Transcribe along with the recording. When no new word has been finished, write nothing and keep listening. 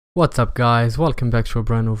What's up guys, welcome back to a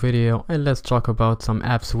brand new video and let's talk about some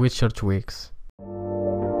app switcher tweaks.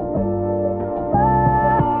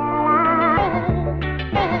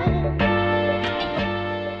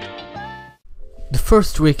 The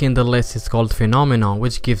first tweak in the list is called Phenomenon,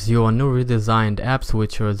 which gives you a new redesigned app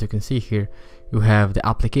switcher. As you can see here, you have the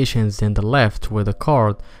applications in the left with the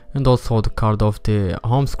card and also the card of the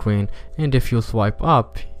home screen, and if you swipe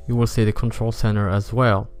up you will see the control center as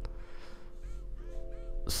well.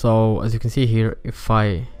 So as you can see here, if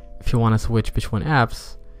you want to switch between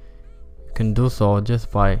apps, you can do so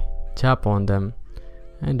just by tap on them,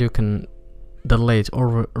 and you can delete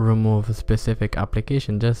or remove a specific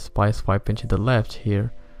application just by swiping to the left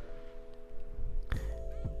here.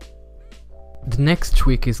 The next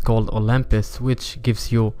tweak is called Alympus, which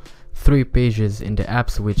gives you 3 pages in the app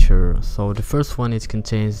switcher. So the first one, it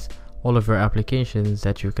contains all of your applications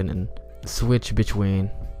that you can switch between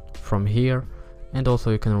from here, and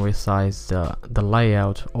also you can resize the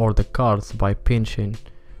layout or the cards by pinching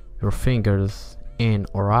your fingers in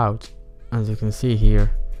or out. As you can see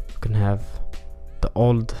here, you can have the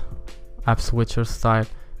old app switcher style,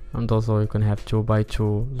 and also you can have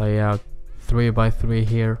 2x2 layout, 3x3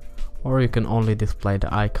 here, or you can only display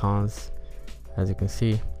the icons, as you can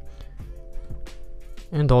see.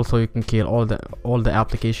 And also you can kill all the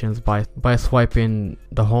applications by swiping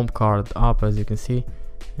the home card up, as you can see,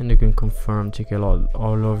 and you can confirm to kill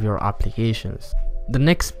all of your applications. The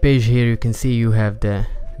next page here, you can see you have the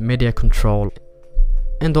media control,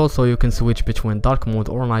 and also you can switch between dark mode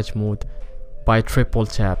or night mode by triple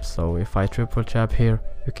tap. So if I triple tap here,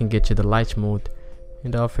 you can get to the light mode,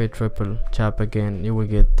 and if I triple tap again, you will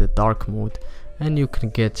get the dark mode, and you can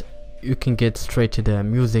get straight to the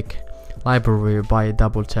music library by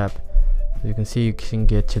double tap. As you can see, you can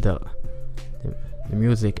get to the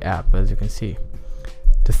music app, as you can see.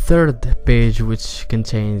 The third page, which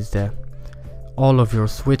contains all of your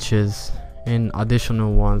switches and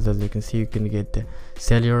additional ones, as you can see, you can get the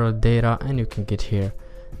cellular data, and you can get here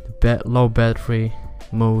the low battery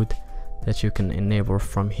mode that you can enable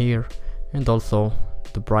from here, and also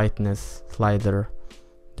the brightness slider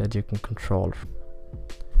that you can control.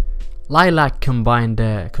 Lilac combined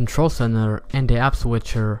the control center and the app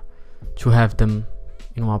switcher to have them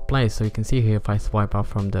in one place. So you can see here, if I swipe up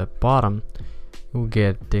from the bottom, you will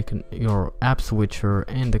get your app switcher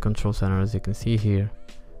and the control center, as you can see here,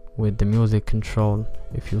 with the music control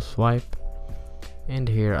if you swipe. And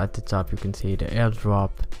here at the top you can see the airdrop,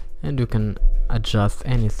 and you can adjust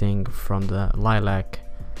anything from the Lilac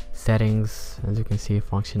settings. As you can see,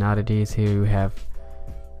 functionalities here, you have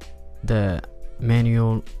the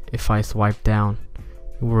menu. If I swipe down,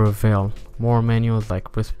 it will reveal more menus like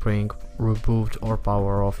respring, reboot, or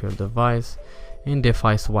power off your device. And if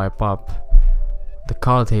I swipe up the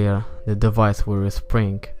card here, the device will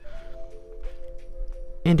respring.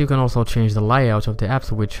 And you can also change the layout of the app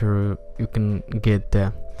switcher. You can get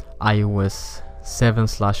the iOS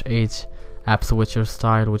 7/8 app switcher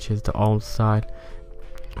style, which is the old style,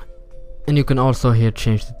 and you can also here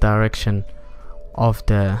change the direction of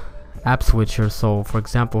the app switcher. So for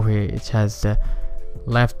example, here it has the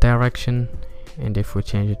left direction, and if we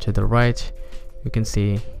change it to the right, you can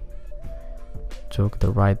see took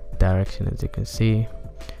the right direction, as you can see.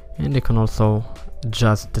 And you can also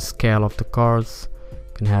adjust the scale of the cards.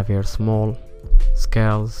 You can have here small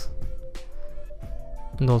scales,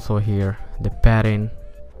 and also here the padding,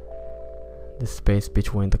 the space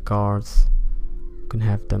between the cards. You can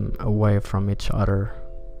have them away from each other,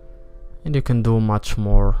 and you can do much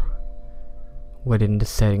more within the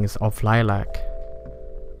settings of Lilac.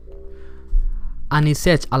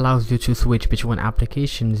 Anisette allows you to switch between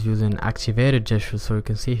applications using activated gestures. So you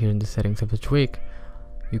can see here in the settings of the tweak,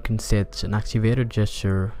 you can set an activated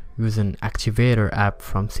gesture using activator app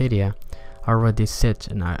from Cydia. I already set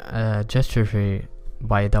a gesture here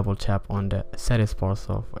by double tap on the settings bar.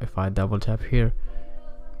 So if I double tap here,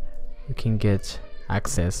 you can get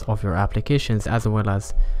access of your applications as well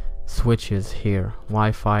as switches here,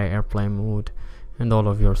 Wi-Fi, airplane mode, and all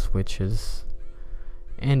of your switches.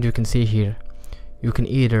 And you can see here, you can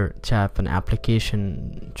either tap an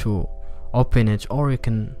application to open it, or you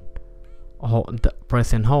can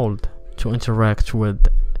press and hold to interact with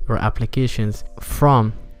your applications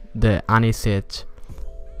from the Anisette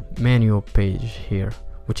menu page here,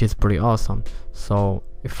 which is pretty awesome. So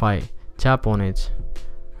if I tap on it,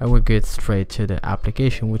 I will get straight to the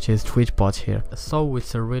application, which is TweetBot here. So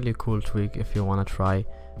it's a really cool tweak if you want to try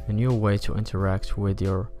a new way to interact with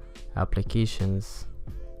your applications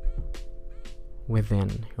within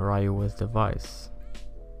your iOS device.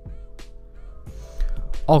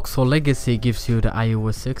 Auxo Legacy gives you the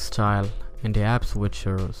iOS 6 style in the app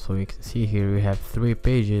switcher. So you can see here you have 3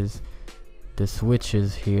 pages, the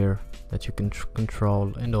switches here that you can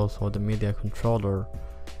control, and also the media controller,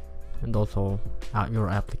 and also your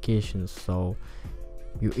applications. So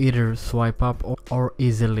you either swipe up or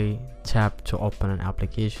easily tap to open an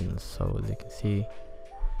application, so as you can see.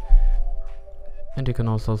 And you can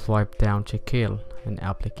also swipe down to kill an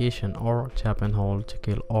application, or tap and hold to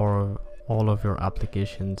kill all of your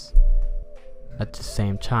applications at the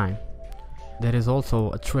same time. There is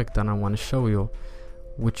also a trick that I want to show you,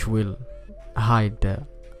 which will hide the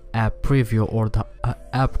app preview or the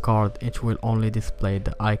app card. It will only display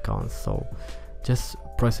the icons. So just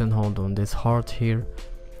press and hold on this heart here,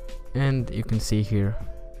 and you can see here,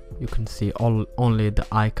 you can see only the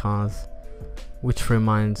icons, which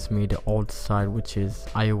reminds me the old side, which is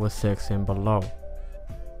iOS 6 and below.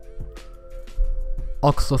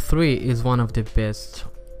 Auxo 3 is one of the best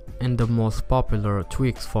and the most popular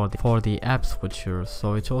tweaks for the app switcher.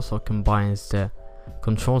 So it also combines the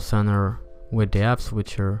control center with the app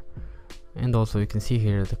switcher, and also you can see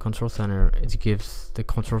here the control center, it gives the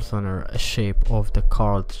control center a shape of the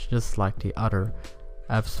card, just like the other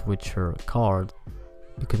app switcher card.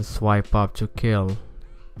 You can swipe up to kill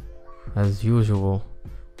as usual,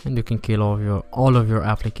 and you can kill all of your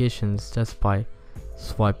applications just by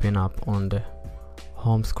swiping up on the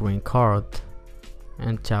home screen card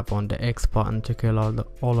and tap on the X button to kill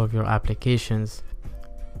all of your applications.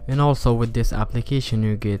 And also with this application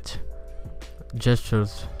you get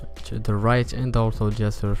gestures to the right and also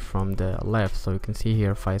gestures from the left. So you can see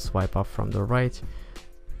here, if I swipe up from the right,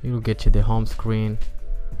 you'll get to the home screen,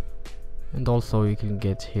 and also you can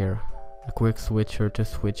get here a quick switcher to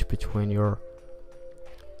switch between your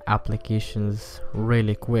applications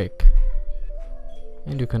really quick.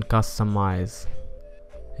 And you can customize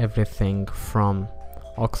everything from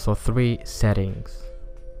Auxo 3 settings.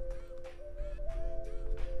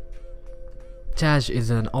 Tage is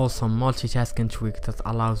an awesome multitasking tweak that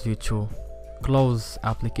allows you to close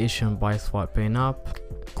application by swiping up,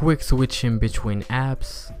 quick switching between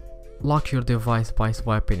apps, lock your device by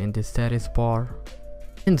swiping in the status bar,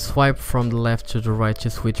 and swipe from the left to the right to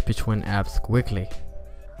switch between apps quickly.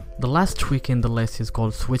 The last tweak in the list is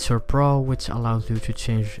called QuickSwitcher Pro, which allows you to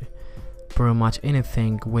change pretty much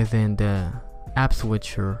anything within the app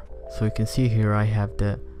switcher. So you can see here I have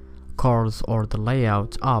the cards or the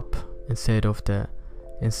layout up instead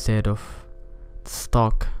of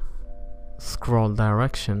stock scroll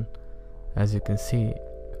direction, as you can see.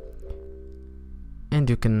 And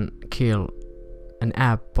you can kill an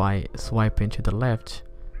app by swiping to the left,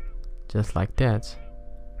 just like that.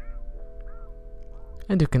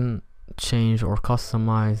 And you can change or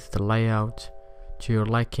customize the layout to your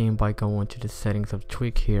liking by going to the settings of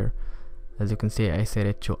tweak here. As you can see, I set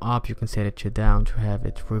it to up, you can set it to down to have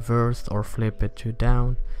it reversed, or flip it to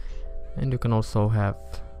down. And you can also have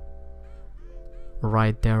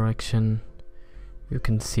right direction. You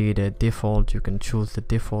can see the default, you can choose the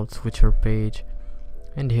default switcher page.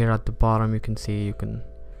 And here at the bottom you can see you can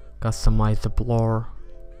customize the blur,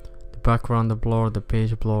 the background, the blur, the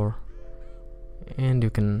page blur, and you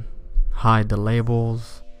can hide the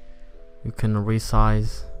labels, you can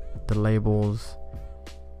resize the labels,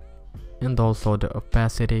 and also the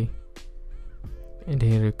opacity. And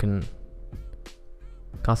here you can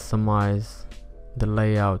customize the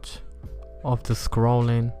layout of the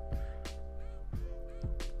scrolling.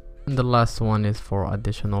 And the last one is for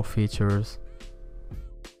additional features.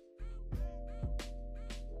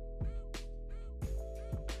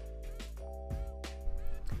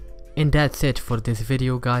 And that's it for this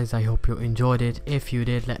video, guys. I hope you enjoyed it. If you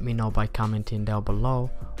did, let me know by commenting down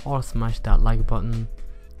below or smash that like button.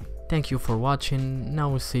 Thank you for watching. Now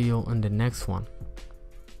we'll see you in the next one.